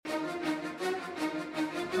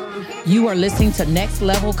You are listening to Next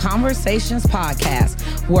Level Conversations podcast,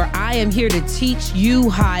 where I am here to teach you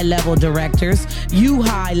high-level directors, you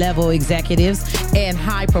high-level executives, and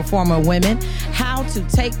high-performer women how to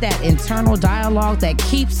take that internal dialogue that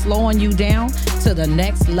keeps slowing you down to the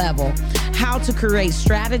next level, how to create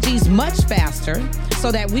strategies much faster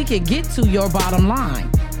so that we can get to your bottom line,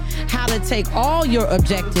 how to take all your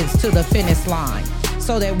objectives to the finish line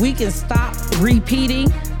so that we can stop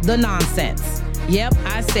repeating the nonsense. Yep,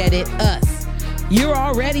 I said it, us. You're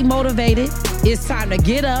already motivated. It's time to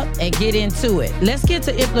get up and get into it. Let's get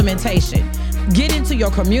to implementation. Get into your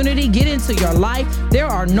community, get into your life. There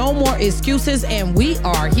are no more excuses, and we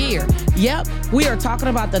are here. Yep, we are talking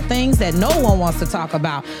about the things that no one wants to talk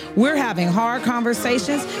about. We're having hard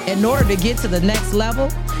conversations in order to get to the next level.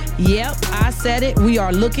 Yep, I said it. We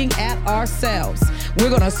are looking at ourselves. We're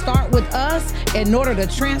going to start with us in order to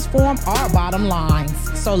transform our bottom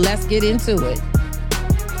lines. So let's get into it.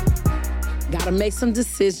 Got to make some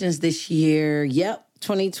decisions this year. Yep,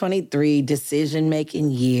 2023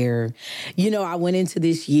 decision-making year. You know, I went into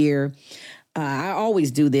this year. I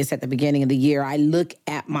always do this at the beginning of the year. I look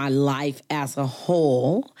at my life as a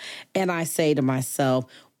whole, and I say to myself,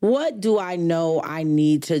 what do I know I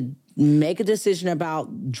need to make a decision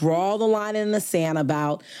about, draw the line in the sand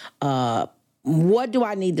about, what do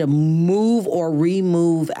I need to move or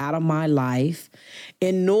remove out of my life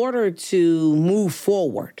in order to move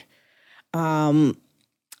forward?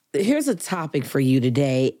 Here's a topic for you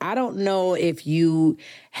today. I don't know if you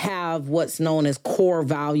have what's known as core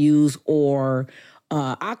values or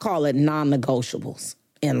I call it non-negotiables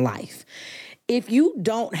in life. If you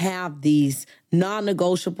don't have these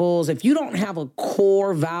non-negotiables, if you don't have a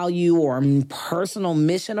core value or personal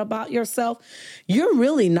mission about yourself, you're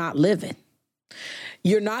really not living.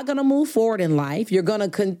 You're not going to move forward in life. You're going to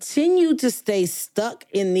continue to stay stuck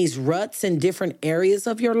in these ruts in different areas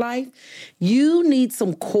of your life. You need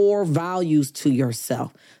some core values to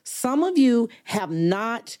yourself. Some of you have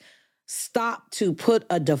not stopped to put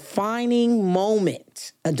a defining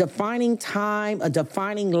moment, a defining time, a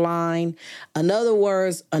defining line. In other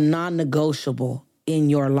words, a non-negotiable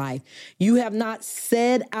in your life. You have not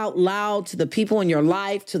said out loud to the people in your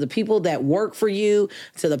life, to the people that work for you,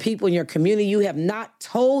 to the people in your community, you have not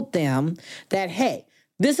told them that, hey,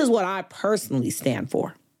 this is what I personally stand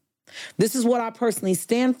for. This is what I personally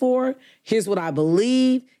stand for. Here's what I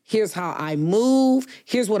believe. Here's how I move.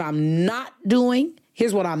 Here's what I'm not doing.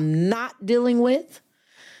 Here's what I'm not dealing with.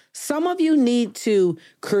 Some of you need to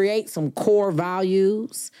create some core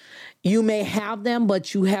values. You may have them,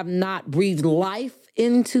 but you have not breathed life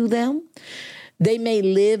into them. They may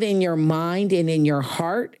live in your mind and in your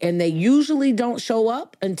heart, and they usually don't show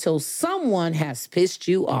up until someone has pissed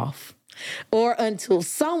you off or until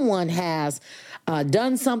someone has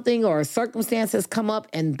done something or a circumstance has come up,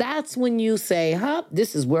 and that's when you say,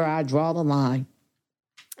 this is where I draw the line.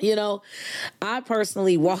 You know, I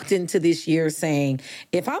personally walked into this year saying,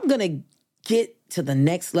 if I'm going to get to the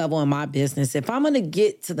next level in my business, if I'm going to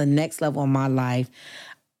get to the next level in my life,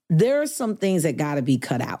 there are some things that got to be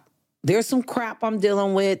cut out. There's some crap I'm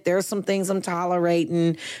dealing with. There's some things I'm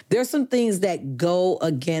tolerating. There's some things that go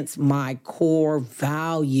against my core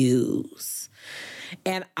values.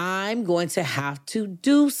 And I'm going to have to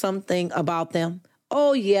do something about them.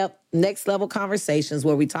 Oh, yep. Next level conversations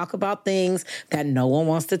where we talk about things that no one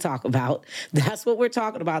wants to talk about. That's what we're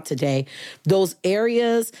talking about today. Those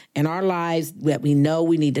areas in our lives that we know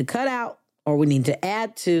we need to cut out or we need to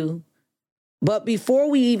add to. But before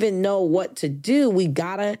we even know what to do, we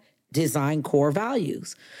got to design core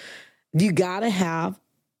values. You got to have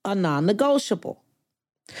a non-negotiable.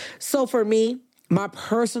 So for me, my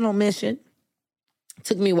personal mission,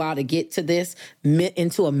 took me a while to get to this,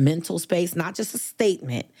 into a mental space, not just a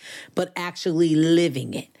statement, but actually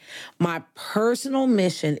living it. My personal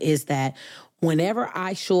mission is that whenever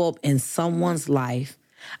I show up in someone's life,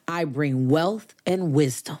 I bring wealth and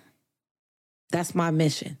wisdom. That's my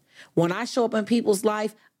mission. When I show up in people's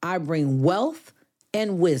life, I bring wealth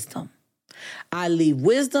and wisdom. I leave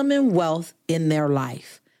wisdom and wealth in their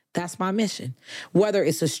life. That's my mission. Whether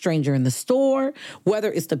it's a stranger in the store,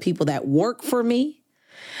 whether it's the people that work for me,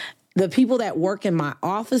 the people that work in my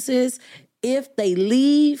offices, if they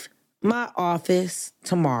leave my office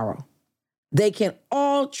tomorrow, they can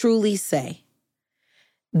all truly say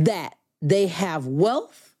that they have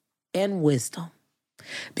wealth and wisdom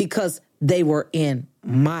because they were in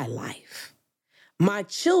my life. My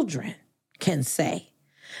children can say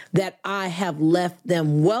that I have left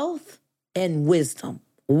them wealth and wisdom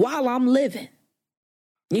while I'm living.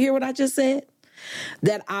 You hear what I just said?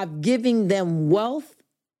 That I've given them wealth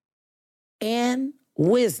and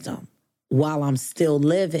wisdom while I'm still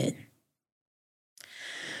living.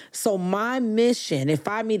 So my mission, if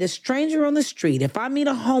I meet a stranger on the street, if I meet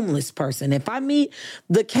a homeless person, if I meet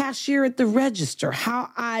the cashier at the register, how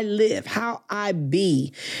I live, how I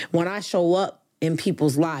be when I show up in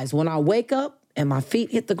people's lives, when I wake up and my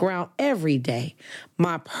feet hit the ground every day,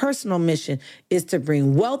 my personal mission is to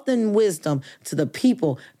bring wealth and wisdom to the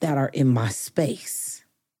people that are in my space.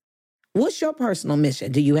 What's your personal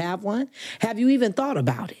mission? Do you have one? Have you even thought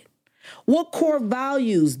about it? What core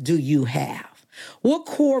values do you have? What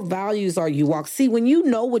core values are you walking? See, when you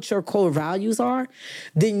know what your core values are,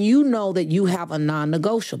 then you know that you have a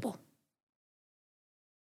non-negotiable.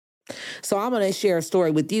 So I'm going to share a story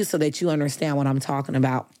with you so that you understand what I'm talking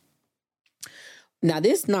about. Now,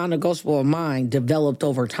 this non-negotiable of mine developed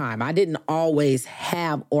over time. I didn't always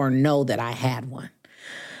have or know that I had one.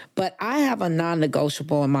 But I have a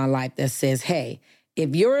non-negotiable in my life that says, hey,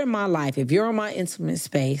 if you're in my life, if you're in my intimate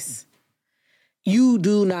space, you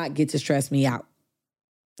do not get to stress me out.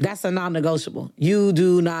 That's a non-negotiable. You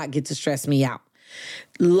do not get to stress me out.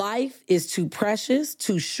 Life is too precious,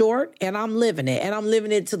 too short, and I'm living it, and I'm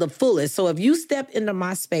living it to the fullest. So if you step into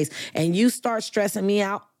my space and you start stressing me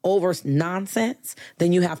out over nonsense,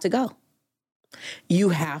 then you have to go. You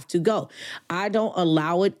have to go. I don't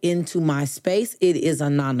allow it into my space. It is a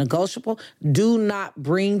non-negotiable. Do not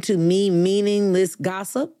bring to me meaningless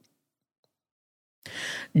gossip.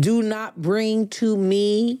 Do not bring to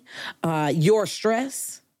me your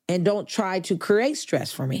stress, and don't try to create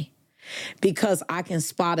stress for me because I can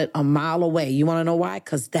spot it a mile away. You want to know why?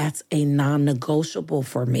 Because that's a non-negotiable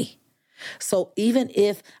for me. So even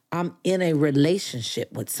if I'm in a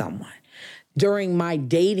relationship with someone, during my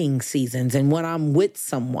dating seasons and when I'm with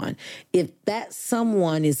someone, if that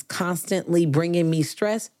someone is constantly bringing me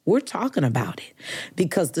stress, we're talking about it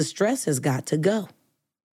because the stress has got to go.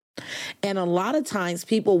 And a lot of times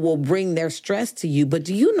people will bring their stress to you, but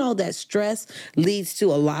do you know that stress leads to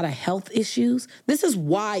a lot of health issues? This is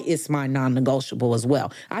why it's my non-negotiable as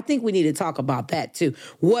well. I think we need to talk about that too.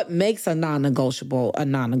 What makes a non-negotiable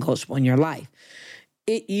in your life?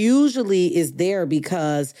 It usually is there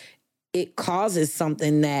because it causes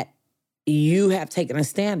something that you have taken a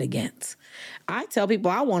stand against. I tell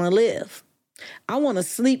people I want to live. I want to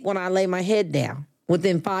sleep when I lay my head down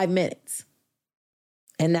within 5 minutes.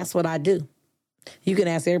 And that's what I do. You can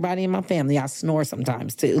ask everybody in my family. I snore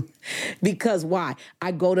sometimes too. Because why?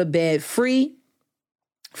 I go to bed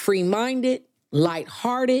free-minded,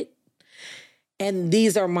 lighthearted, and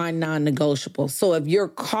these are my non-negotiables. So if you're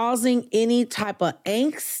causing any type of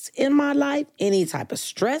angst in my life, any type of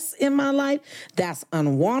stress in my life, that's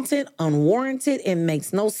unwanted, unwarranted, and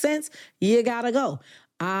makes no sense, you gotta go.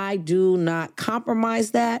 I do not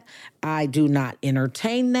compromise that. I do not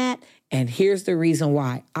entertain that. And here's the reason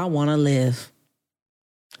why. I want to live.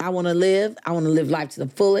 I want to live. I want to live life to the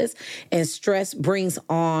fullest. And stress brings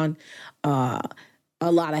on a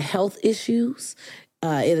lot of health issues.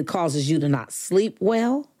 It causes you to not sleep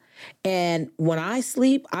well. And when I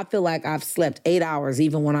sleep, I feel like I've slept 8 hours,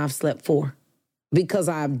 even when I've slept 4, because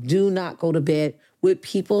I do not go to bed with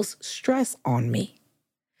people's stress on me.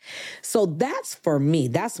 So that's for me.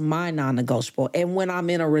 That's my non-negotiable. And when I'm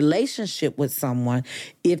in a relationship with someone,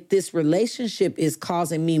 if this relationship is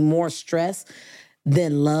causing me more stress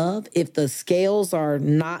than love, if the scales are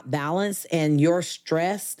not balanced and your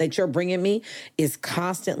stress that you're bringing me is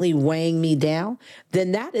constantly weighing me down,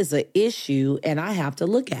 then that is an issue and I have to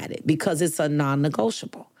look at it because it's a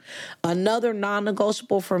non-negotiable. Another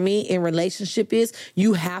non-negotiable for me in relationship is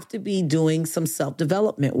you have to be doing some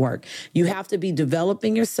self-development work. You have to be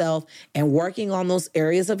developing yourself and working on those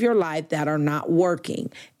areas of your life that are not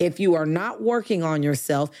working. If you are not working on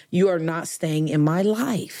yourself, you are not staying in my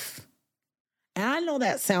life. And I know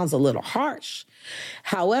that sounds a little harsh.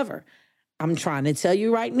 However, I'm trying to tell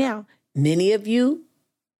you right now, many of you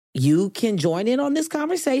can join in on this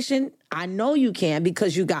conversation. I know you can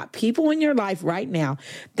because you got people in your life right now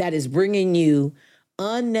that is bringing you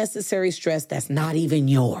unnecessary stress that's not even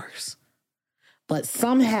yours. But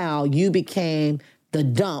somehow you became the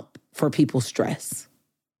dump for people's stress.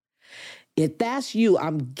 If that's you,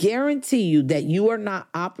 I'm guarantee you that you are not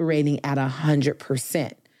operating at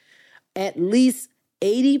 100%. At least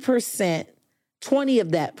 80%,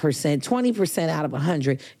 20% out of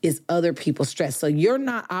 100 is other people's stress. So you're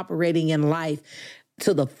not operating in life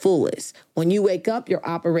to the fullest. When you wake up, you're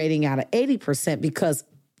operating out of 80% because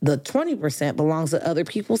the 20% belongs to other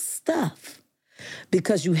people's stuff.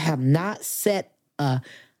 Because you have not set a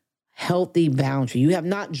healthy boundary. You have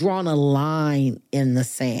not drawn a line in the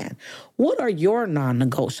sand. What are your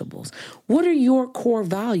non-negotiables? What are your core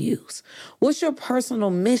values? What's your personal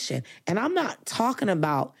mission? And I'm not talking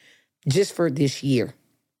about just for this year.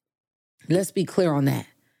 Let's be clear on that.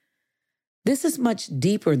 This is much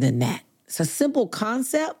deeper than that. It's a simple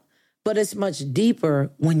concept, but it's much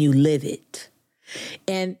deeper when you live it.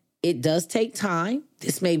 And it does take time.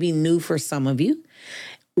 This may be new for some of you.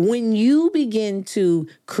 When you begin to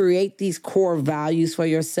create these core values for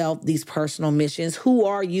yourself, these personal missions, who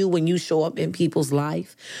are you when you show up in people's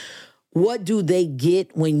life? What do they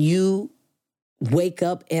get when you wake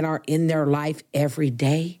up and are in their life every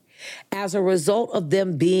day? As a result of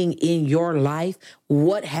them being in your life,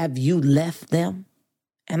 what have you left them?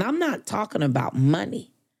 And I'm not talking about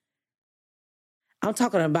money. I'm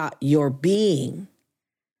talking about your being.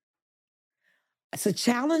 It's a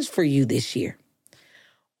challenge for you this year.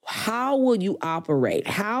 How will you operate?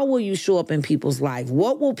 How will you show up in people's life?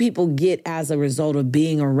 What will people get as a result of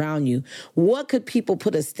being around you? What could people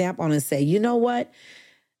put a stamp on and say, you know what?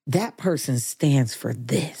 That person stands for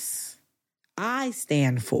this. I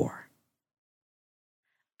stand for.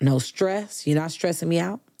 No stress. You're not stressing me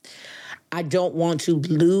out. I don't want to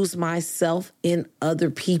lose myself in other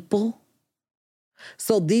people.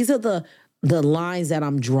 So these are the lines that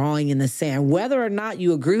I'm drawing in the sand, whether or not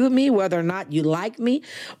you agree with me, whether or not you like me,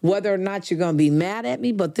 whether or not you're going to be mad at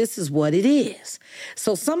me, but this is what it is.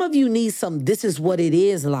 So some of you need some this is what it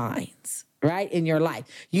is lines, right, in your life.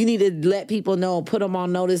 You need to let people know, put them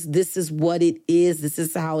on notice, this is what it is, this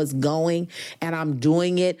is how it's going, and I'm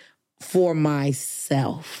doing it for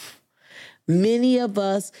myself. Many of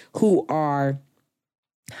us who are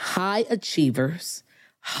high achievers,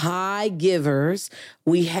 high givers,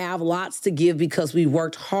 we have lots to give because we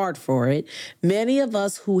worked hard for it. Many of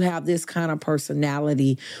us who have this kind of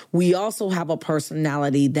personality, we also have a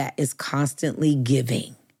personality that is constantly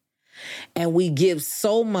giving. And we give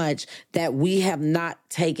so much that we have not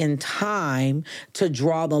taken time to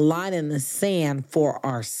draw the line in the sand for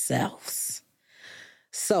ourselves.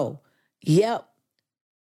 So, yep,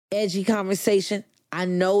 edgy conversation. I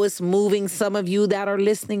know it's moving some of you that are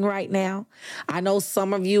listening right now. I know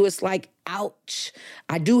some of you, it's like, ouch.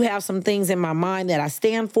 I do have some things in my mind that I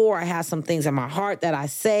stand for. I have some things in my heart that I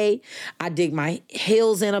say. I dig my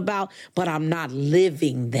heels in about, but I'm not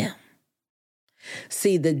living them.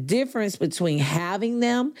 See, the difference between having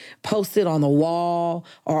them posted on the wall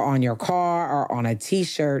or on your car or on a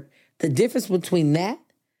t-shirt, the difference between that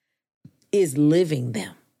is living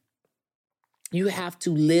them. You have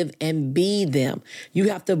to live and be them. You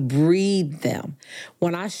have to breathe them.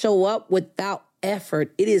 When I show up without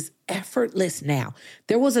effort, it is effortless now.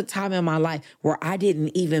 There was a time in my life where I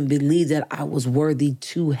didn't even believe that I was worthy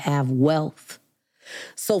to have wealth.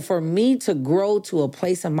 So for me to grow to a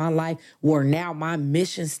place in my life where now my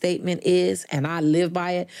mission statement is, and I live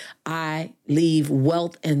by it, I leave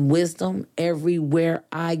wealth and wisdom everywhere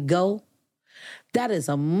I go. That is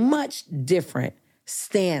a much different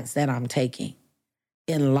stance that I'm taking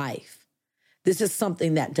in life. This is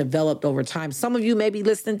something that developed over time. Some of you may be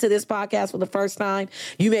listening to this podcast for the first time.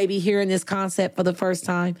 You may be hearing this concept for the first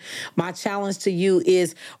time. My challenge to you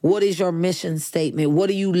is, what is your mission statement? What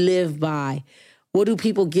do you live by? What do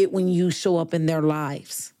people get when you show up in their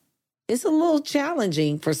lives? It's a little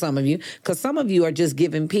challenging for some of you because some of you are just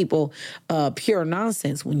giving people pure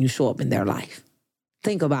nonsense when you show up in their life.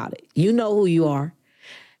 Think about it. You know who you are.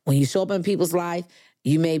 When you show up in people's life,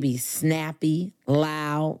 you may be snappy,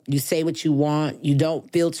 loud. You say what you want. You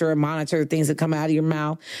don't filter and monitor things that come out of your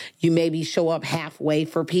mouth. You maybe show up halfway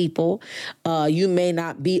for people. You may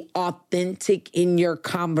not be authentic in your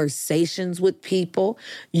conversations with people.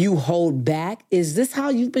 You hold back. Is this how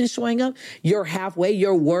you've been showing up? You're halfway.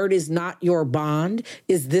 Your word is not your bond.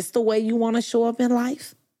 Is this the way you want to show up in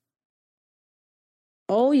life?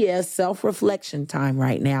 Oh, yes, self-reflection time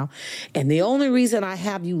right now. And the only reason I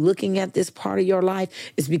have you looking at this part of your life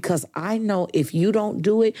is because I know if you don't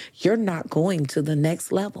do it, you're not going to the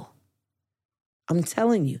next level. I'm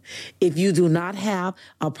telling you, if you do not have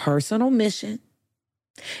a personal mission,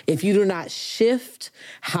 if you do not shift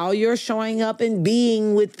how you're showing up and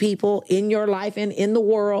being with people in your life and in the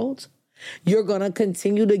world, you're going to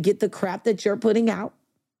continue to get the crap that you're putting out.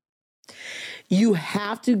 You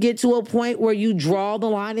have to get to a point where you draw the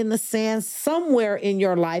line in the sand somewhere in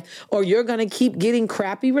your life, or you're going to keep getting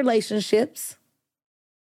crappy relationships.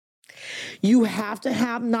 You have to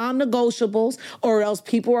have non-negotiables, or else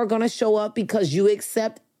people are going to show up because you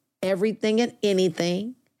accept everything and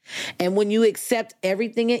anything. And when you accept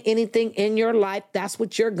everything and anything in your life, that's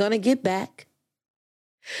what you're going to get back.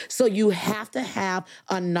 So you have to have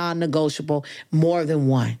a non-negotiable, more than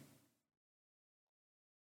one.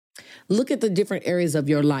 Look at the different areas of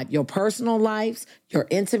your life, your personal lives, your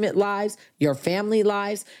intimate lives, your family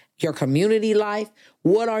lives, your community life.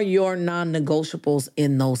 What are your non-negotiables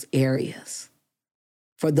in those areas?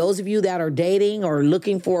 For those of you that are dating or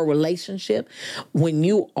looking for a relationship, when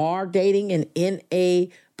you are dating and in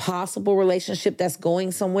a possible relationship that's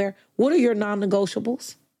going somewhere, what are your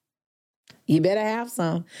non-negotiables? You better have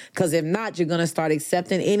some, because if not, you're going to start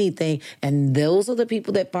accepting anything. And those are the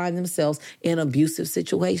people that find themselves in abusive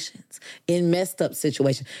situations, in messed up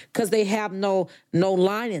situations, because they have no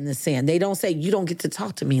line in the sand. They don't say, you don't get to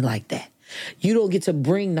talk to me like that. You don't get to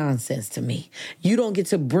bring nonsense to me. You don't get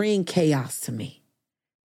to bring chaos to me.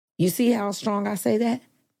 You see how strong I say that?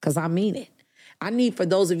 Because I mean it. I need for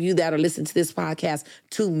those of you that are listening to this podcast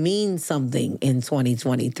to mean something in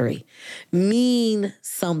 2023. Mean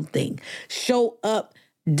something. Show up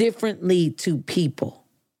differently to people.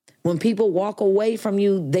 When people walk away from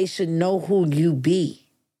you, they should know who you be,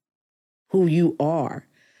 who you are,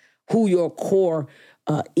 who your core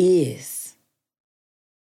is.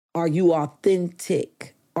 Are you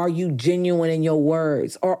authentic? Are you genuine in your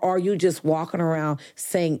words? Or are you just walking around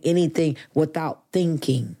saying anything without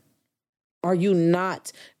thinking? Are you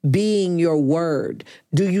not being your word?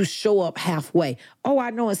 Do you show up halfway? Oh,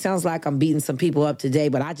 I know it sounds like I'm beating some people up today,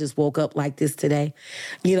 but I just woke up like this today,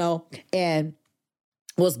 and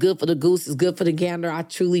what's good for the goose is good for the gander. I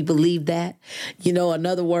truly believe that. In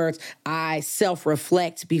other words, I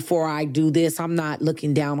self-reflect before I do this. I'm not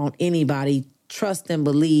looking down on anybody. Trust and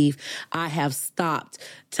believe. I have stopped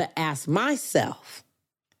to ask myself,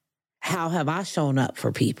 how have I shown up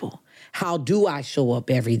for people? How do I show up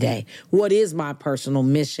every day? What is my personal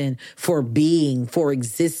mission for being, for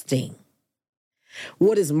existing?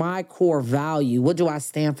 What is my core value? What do I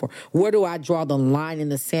stand for? Where do I draw the line in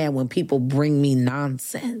the sand when people bring me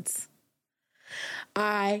nonsense?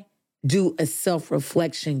 I do a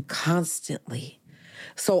self-reflection constantly.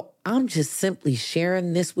 So I'm just simply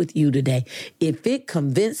sharing this with you today. If it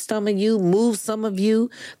convinced some of you, moved some of you,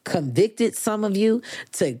 convicted some of you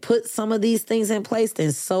to put some of these things in place,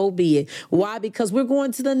 then so be it. Why? Because we're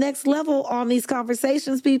going to the next level on these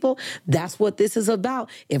conversations, people. That's what this is about.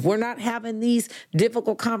 If we're not having these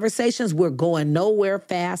difficult conversations, we're going nowhere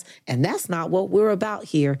fast. And that's not what we're about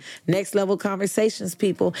here. Next level conversations,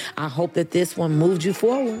 people. I hope that this one moved you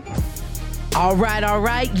forward. All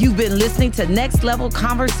right. You've been listening to Next Level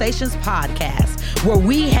Conversations podcast, where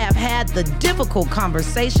we have had the difficult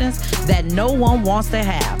conversations that no one wants to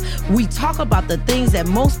have. We talk about the things that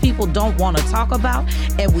most people don't want to talk about,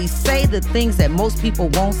 and we say the things that most people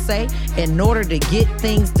won't say in order to get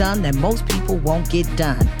things done that most people won't get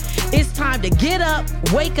done. It's time to get up,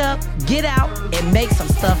 wake up, get out, and make some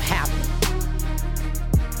stuff happen.